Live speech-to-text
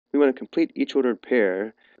We want to complete each ordered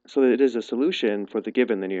pair so that it is a solution for the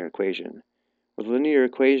given linear equation. Well, the linear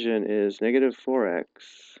equation is negative 4x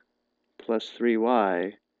plus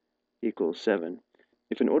 3y equals 7.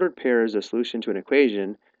 If an ordered pair is a solution to an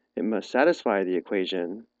equation, it must satisfy the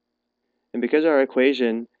equation. And because our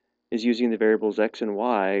equation is using the variables x and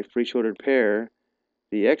y for each ordered pair,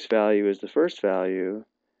 the x value is the first value,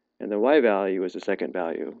 and the y value is the second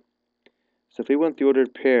value. So if we want the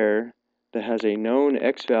ordered pair that has a known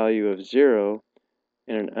x value of 0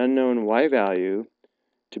 and an unknown y value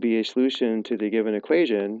to be a solution to the given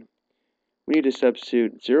equation, we need to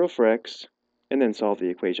substitute 0 for x and then solve the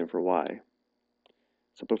equation for y.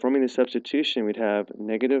 So performing the substitution, we'd have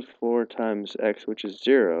negative 4 times x, which is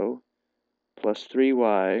 0, plus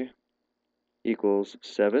 3y equals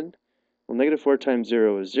 7. Well, negative 4 times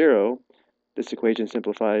 0 is 0. This equation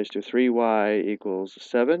simplifies to 3y equals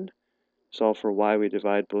 7. Solve for y, we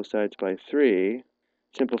divide both sides by 3.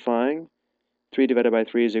 Simplifying, 3 divided by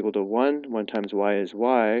 3 is equal to 1. 1 times y is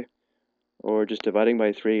y. Or just dividing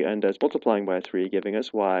by 3 undoes multiplying by 3, giving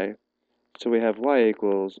us y. So we have y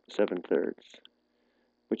equals 7/3,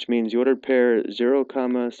 which means the ordered pair 0,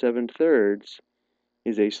 7/3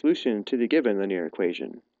 is a solution to the given linear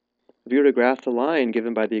equation. If you were to graph the line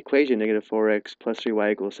given by the equation negative 4x plus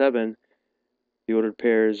 3y equals 7, the ordered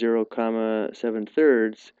pair 0,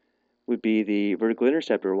 7/3 would be the vertical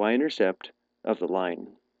intercept or y-intercept of the line.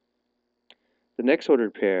 The next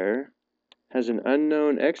ordered pair has an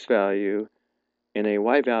unknown x value and a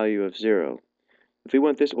y value of 0. If we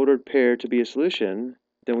want this ordered pair to be a solution,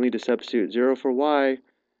 then we'll need to substitute 0 for y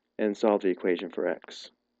and solve the equation for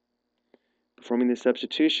x. Performing the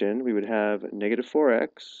substitution, we would have negative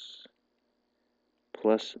 4x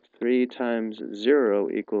plus 3 times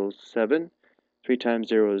 0 equals 7. 3 times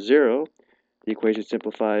 0 is 0. The equation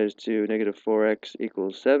simplifies to negative 4x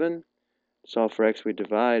equals 7. Solve for x, we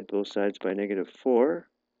divide both sides by negative 4.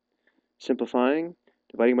 Simplifying,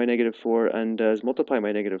 dividing by negative 4 undoes multiplying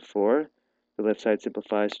by negative 4. The left side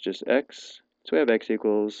simplifies to just x. So we have x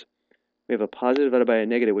equals, we have a positive divided by a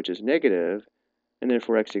negative, which is negative, and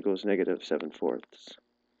therefore x equals negative 7/4.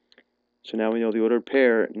 So now we know the ordered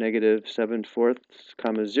pair negative 7/4,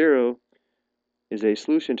 0 is a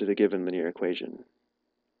solution to the given linear equation.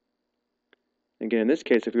 Again, in this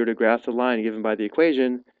case, if we were to graph the line given by the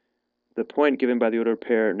equation, the point given by the ordered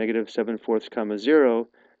pair negative 7/4, 0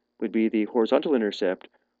 would be the horizontal intercept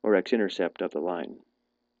or x-intercept of the line.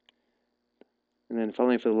 And then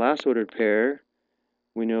finally, for the last ordered pair,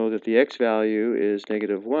 we know that the x value is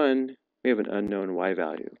negative 1. We have an unknown y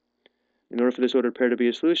value. In order for this ordered pair to be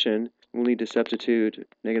a solution, we'll need to substitute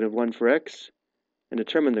negative 1 for x and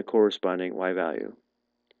determine the corresponding y value.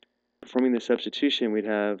 Performing the substitution, we'd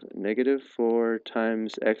have negative 4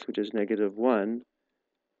 times x, which is negative 1,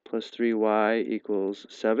 plus 3y equals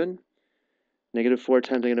 7. Negative 4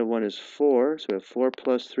 times negative 1 is 4, so we have 4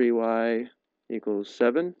 plus 3y equals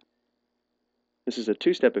 7. This is a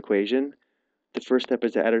two-step equation. The first step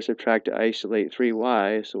is to add or subtract to isolate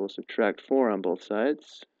 3y, so we'll subtract 4 on both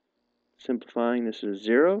sides. Simplifying, this is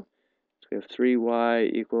 0. So we have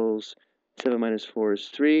 3y equals 7 minus 4 is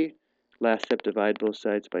 3. Last step, divide both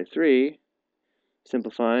sides by 3.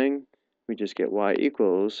 Simplifying, we just get y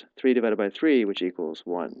equals 3 divided by 3, which equals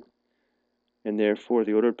 1. And therefore,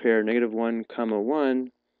 the ordered pair negative 1,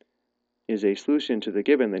 1 is a solution to the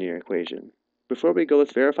given linear equation. Before we go,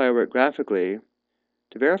 let's verify our work graphically.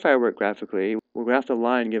 To verify our work graphically, we'll graph the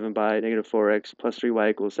line given by negative 4x plus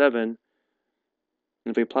 3y equals 7.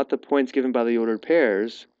 And if we plot the points given by the ordered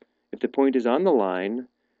pairs, if the point is on the line,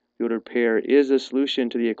 the ordered pair is a solution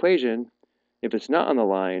to the equation. If it's not on the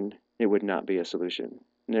line, it would not be a solution.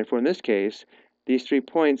 And therefore, in this case, these 3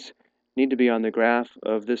 points need to be on the graph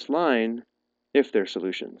of this line if they're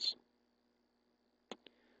solutions.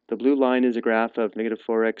 The blue line is a graph of negative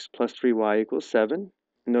 4x plus 3y equals 7.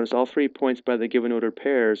 And notice all 3 points by the given ordered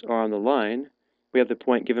pairs are on the line. We have the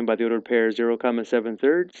point given by the ordered pair 0,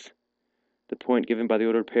 7/3, the point given by the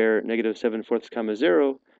ordered pair negative 7/4,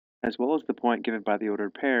 0, as well as the point given by the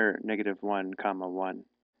ordered pair negative 1, 1.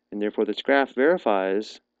 And therefore this graph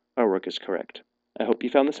verifies our work is correct. I hope you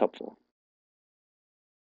found this helpful.